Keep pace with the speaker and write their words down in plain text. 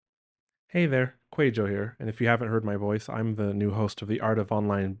Hey there, Quajo here, and if you haven't heard my voice, I'm the new host of The Art of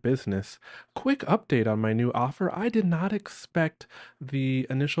Online Business. Quick update on my new offer. I did not expect the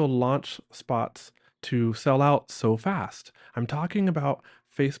initial launch spots to sell out so fast. I'm talking about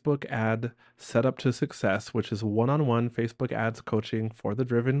Facebook ad setup to success, which is one-on-one Facebook ads coaching for the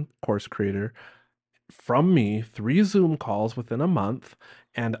driven course creator from me, 3 Zoom calls within a month,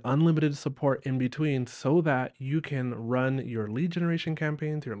 and unlimited support in between so that you can run your lead generation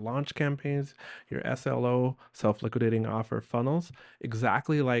campaigns, your launch campaigns, your SLO, self liquidating offer funnels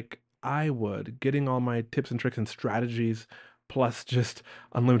exactly like I would, getting all my tips and tricks and strategies. Plus, just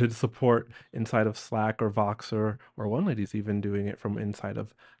unlimited support inside of Slack or Voxer, or one lady's even doing it from inside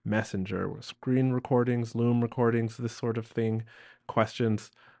of Messenger, screen recordings, Loom recordings, this sort of thing,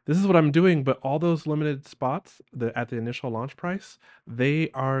 questions. This is what I'm doing, but all those limited spots at the initial launch price,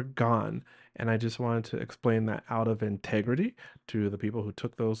 they are gone. And I just wanted to explain that out of integrity to the people who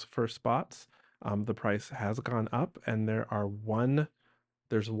took those first spots. The price has gone up, and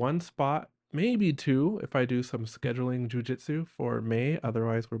there's one spot, maybe two, if I do some scheduling jujitsu for May.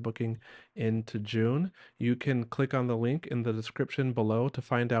 Otherwise, we're booking into June. You can click on the link in the description below to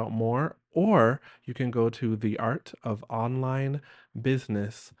find out more, or you can go to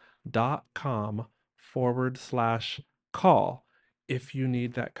theartofonlinebusiness.com/call if you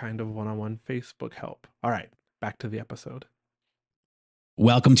need that kind of one-on-one Facebook help. All right, back to the episode.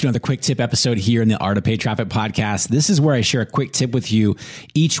 Welcome to another quick tip episode here in the Art of Paid Traffic podcast. This is where I share a quick tip with you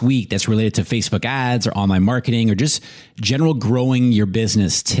each week that's related to Facebook ads or online marketing or just general growing your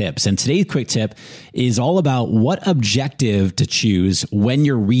business tips. And today's quick tip is all about what objective to choose when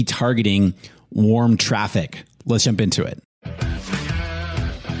you're retargeting warm traffic. Let's jump into it.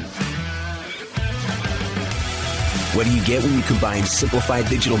 What do you get when you combine simplified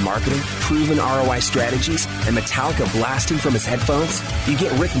digital marketing, proven ROI strategies, and Metallica blasting from his headphones? You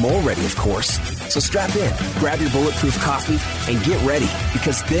get Rick Mulready, of course. So strap in, grab your bulletproof coffee, and get ready,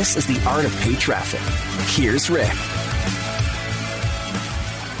 because this is the art of paid traffic. Here's Rick.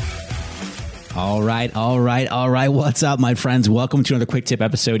 All right. What's up, my friends? Welcome to another quick tip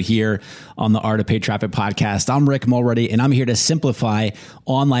episode here on the Art of Paid Traffic podcast. I'm Rick Mulready, and I'm here to simplify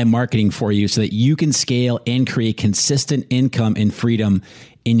online marketing for you so that you can scale and create consistent income and freedom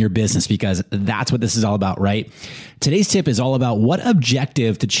in your business, because that's what this is all about, right? Today's tip is all about what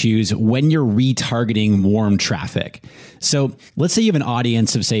objective to choose when you're retargeting warm traffic. So let's say you have an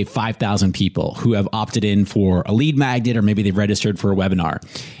audience of, say, 5,000 people who have opted in for a lead magnet, or maybe they've registered for a webinar,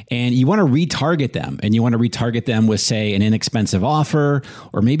 and you want to retarget them, and you want to retarget them with, say, an inexpensive offer,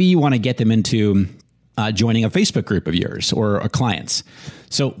 or maybe you want to get them into joining a Facebook group of yours or a client's.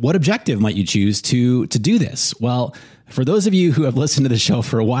 So what objective might you choose to do this? Well, for those of you who have listened to the show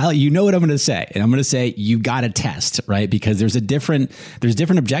for a while, you know what I'm going to say. And I'm going to say you got to test, right? Because there's different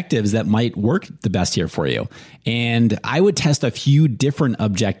objectives that might work the best here for you. And I would test a few different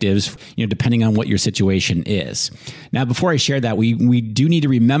objectives, depending on what your situation is. Now, before I share that, we do need to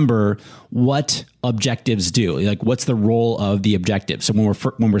remember what objectives do. Like, what's the role of the objective? So when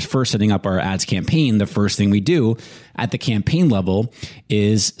we're first setting up our ads campaign, the first thing we do at the campaign level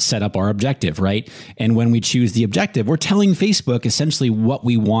is set up our objective, right? And when we choose the objective, we're telling Facebook essentially what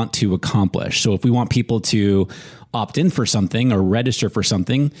we want to accomplish. So if we want people to opt in for something or register for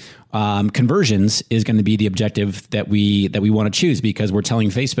something, conversions is going to be the objective that we want to choose, because we're telling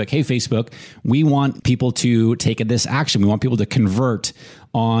Facebook, hey, Facebook, we want people to take this action. We want people to convert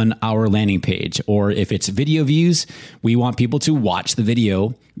on our landing page. Or if it's video views, we want people to watch the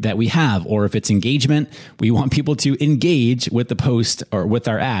video that we have. Or if it's engagement, we want people to engage with the post or with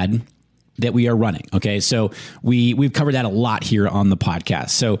our ad that we are running. Okay. So we've covered that a lot here on the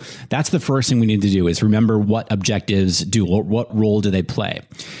podcast. So that's the first thing we need to do, is remember what objectives do, what role do they play?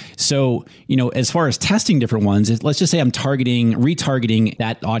 So, as far as testing different ones, let's just say I'm retargeting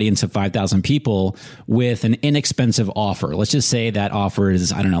that audience of 5,000 people with an inexpensive offer. Let's just say that offer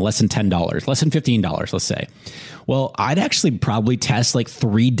is, less than $10, less than $15, let's say. Well, I'd actually probably test like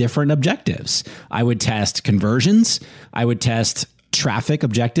 3 different objectives. I would test conversions. I would test traffic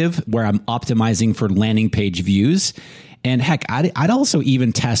objective, where I'm optimizing for landing page views. And heck, I'd also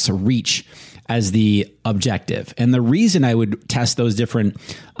even test reach as the objective. And the reason I would test those different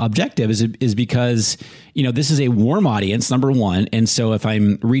objectives is because, this is a warm audience, number one. And so if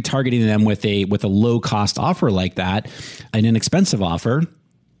I'm retargeting them with a low cost offer like that, an inexpensive offer,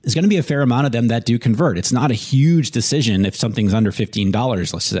 there's going to be a fair amount of them that do convert. It's not a huge decision if something's under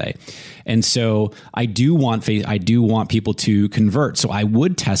 $15, let's say. And so I do want people to convert. So I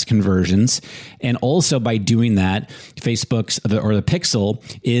would test conversions. And also by doing that, Facebook's or the Pixel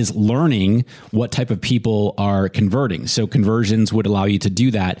is learning what type of people are converting. So conversions would allow you to do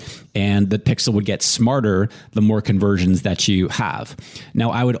that. And the Pixel would get smarter the more conversions that you have.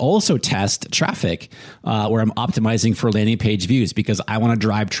 Now, I would also test traffic where I'm optimizing for landing page views because I want to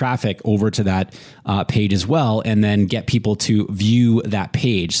drive traffic over to that page as well and then get people to view that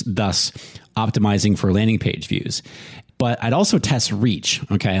page, thus optimizing for landing page views. But I'd also test reach.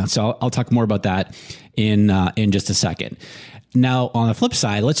 Okay, so I'll talk more about that in just a second. Now, on the flip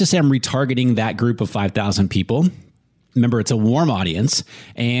side, let's just say I'm retargeting that group of 5,000 people. Remember, it's a warm audience,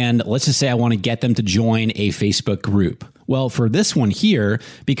 and let's just say I want to get them to join a Facebook group. Well, for this one here,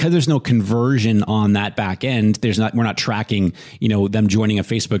 because there's no conversion on that back end, we're not tracking, them joining a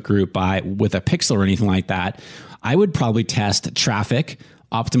Facebook group with a pixel or anything like that. I would probably test traffic,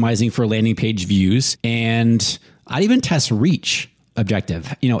 optimizing for landing page views, and I'd even test reach objective.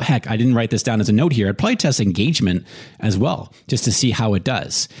 Heck, I didn't write this down as a note here. I'd probably test engagement as well, just to see how it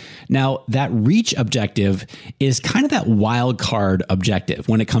does. Now, that reach objective is kind of that wild card objective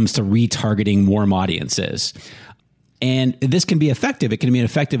when it comes to retargeting warm audiences. And this can be effective. It can be an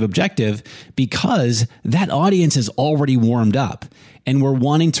effective objective because that audience is already warmed up. And we're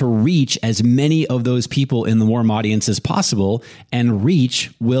wanting to reach as many of those people in the warm audience as possible. And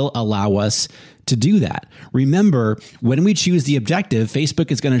reach will allow us to do that. Remember, when we choose the objective,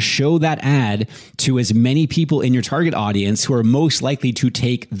 Facebook is going to show that ad to as many people in your target audience who are most likely to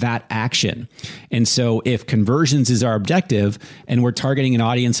take that action. And so if conversions is our objective and we're targeting an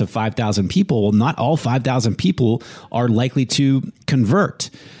audience of 5,000 people, well, not all 5,000 people are likely to convert.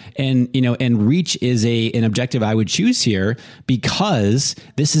 And reach is an objective I would choose here because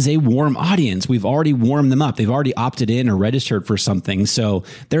this is a warm audience. We've already warmed them up. They've already opted in or registered for something. So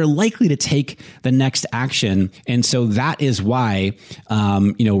they're likely to take the next action. And so that is why,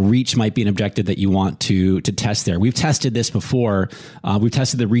 reach might be an objective that you want to test there. We've tested this before. We've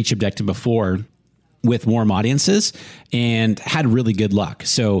tested the reach objective before with warm audiences and had really good luck.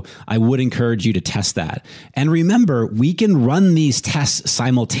 So I would encourage you to test that. And remember, we can run these tests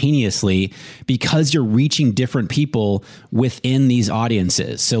simultaneously because you're reaching different people within these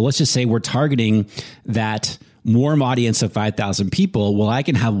audiences. So let's just say we're targeting that warm audience of 5,000 people. Well, I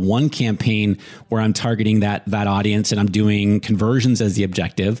can have one campaign where I'm targeting that audience and I'm doing conversions as the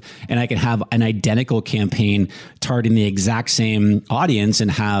objective. And I can have an identical campaign targeting the exact same audience and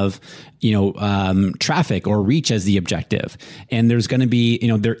have traffic or reach as the objective. And there is going to be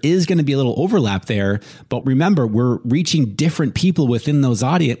a little overlap there, but remember, we're reaching different people within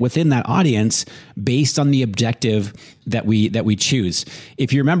that audience based on the objective that we choose.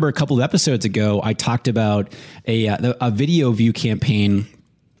 If you remember a couple of episodes ago, I talked about a video view campaign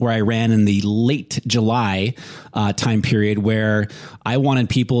where I ran in the late July time period where I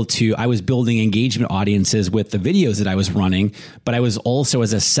was building engagement audiences with the videos that I was running, but I was also,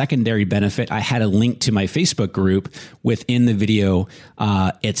 as a secondary benefit, I had a link to my Facebook group within the video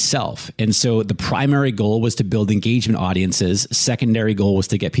itself. And so the primary goal was to build engagement audiences. Secondary goal was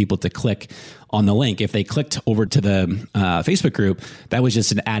to get people to click on the link. If they clicked over to the Facebook group, that was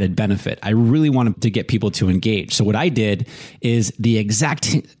just an added benefit. I really wanted to get people to engage. So what I did is the exact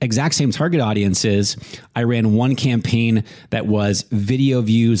same target audiences. I ran one campaign that was video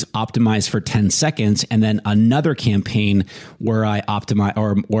views optimized for 10 seconds, and then another campaign where I optimized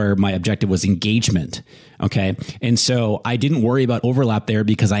or where my objective was engagement. Okay. And so I didn't worry about overlap there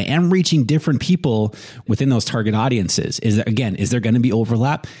because I am reaching different people within those target audiences. Is there going to be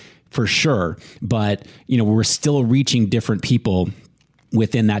overlap? For sure. But, we're still reaching different people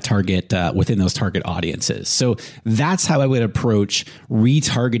within that target, within those target audiences. So that's how I would approach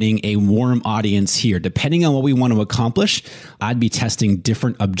retargeting a warm audience here. Depending on what we want to accomplish, I'd be testing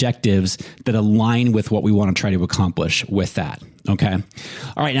different objectives that align with what we want to try to accomplish with that. Okay.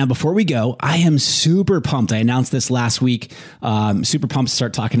 All right. Now, before we go, I am super pumped. I announced this last week. Super pumped to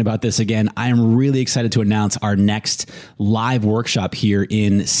start talking about this again. I am really excited to announce our next live workshop here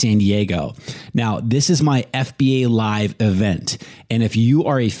in San Diego. Now, this is my FBA Live event. And if you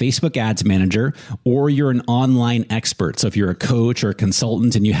are a Facebook ads manager or you're an online expert, so if you're a coach or a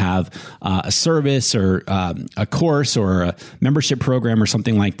consultant and you have a service or a course or a membership program or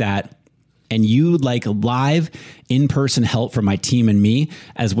something like that, and you'd like live in-person help from my team and me,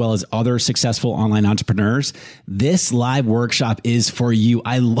 as well as other successful online entrepreneurs, this live workshop is for you.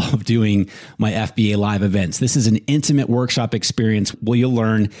 I love doing my FBA live events. This is an intimate workshop experience where you'll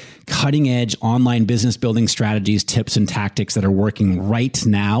learn cutting edge online business building strategies, tips, and tactics that are working right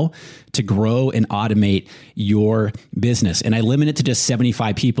now to grow and automate your business. And I limit it to just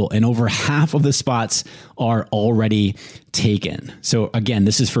 75 people, and over half of the spots are already taken. So again,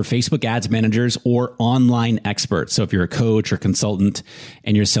 this is for Facebook ads managers or online experts. So if you're a coach or consultant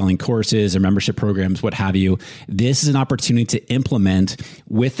and you're selling courses or membership programs, what have you, this is an opportunity to implement,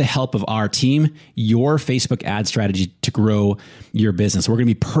 with the help of our team, your Facebook ad strategy to grow your business. We're going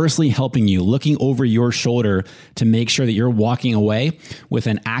to be personally helping you, looking over your shoulder to make sure that you're walking away with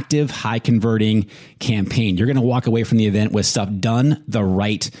an active, high converting campaign. You're going to walk away from the event with stuff done the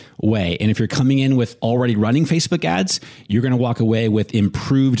right way. And if you're coming in with already running Facebook ads, you're going to walk away with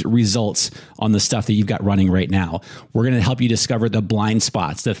improved results on the stuff that you've got running right now. We're going to help you discover the blind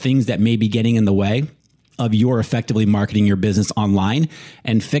spots, the things that may be getting in the way of your effectively marketing your business online,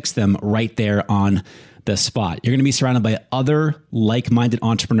 and fix them right there on the spot. You're going to be surrounded by other like-minded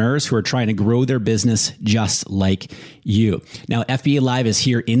entrepreneurs who are trying to grow their business just like you. Now, FBA Live is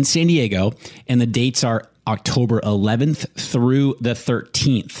here in San Diego, and the dates are October 11th through the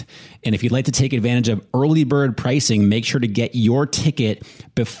 13th. And if you'd like to take advantage of early bird pricing, make sure to get your ticket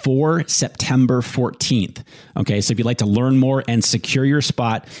before September 14th. Okay, so if you'd like to learn more and secure your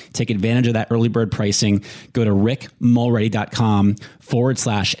spot, take advantage of that early bird pricing, go to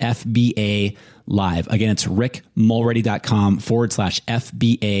rickmulready.com/FBA live. Again, it's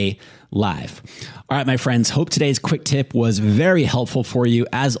rickmulready.com/FBA live. All right, my friends, hope today's quick tip was very helpful for you.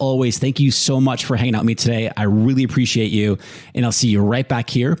 As always, thank you so much for hanging out with me today. I really appreciate you. And I'll see you right back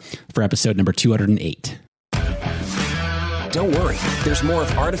here for episode number 208. Don't worry, there's more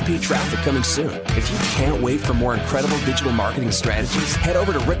of Art of Paid Traffic coming soon. If you can't wait for more incredible digital marketing strategies, head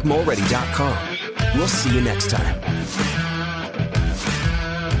over to rickmulready.com. We'll see you next time.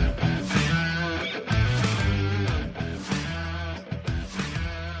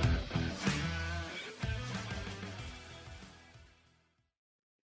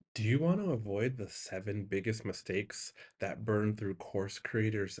 Do you want to avoid the 7 biggest mistakes that burn through course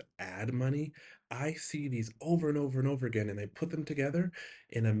creators' ad money? I see these over and over and over again, and I put them together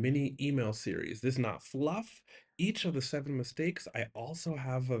in a mini email series. This is not fluff. Each of the 7 mistakes, I also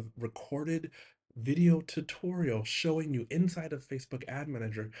have a recorded video tutorial showing you inside of Facebook Ad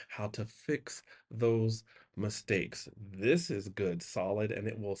Manager how to fix those mistakes. This is good, solid, and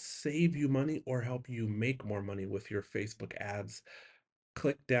it will save you money or help you make more money with your Facebook ads.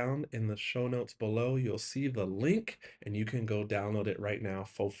 Click down in the show notes below. You'll see the link and you can go download it right now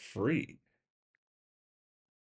for free.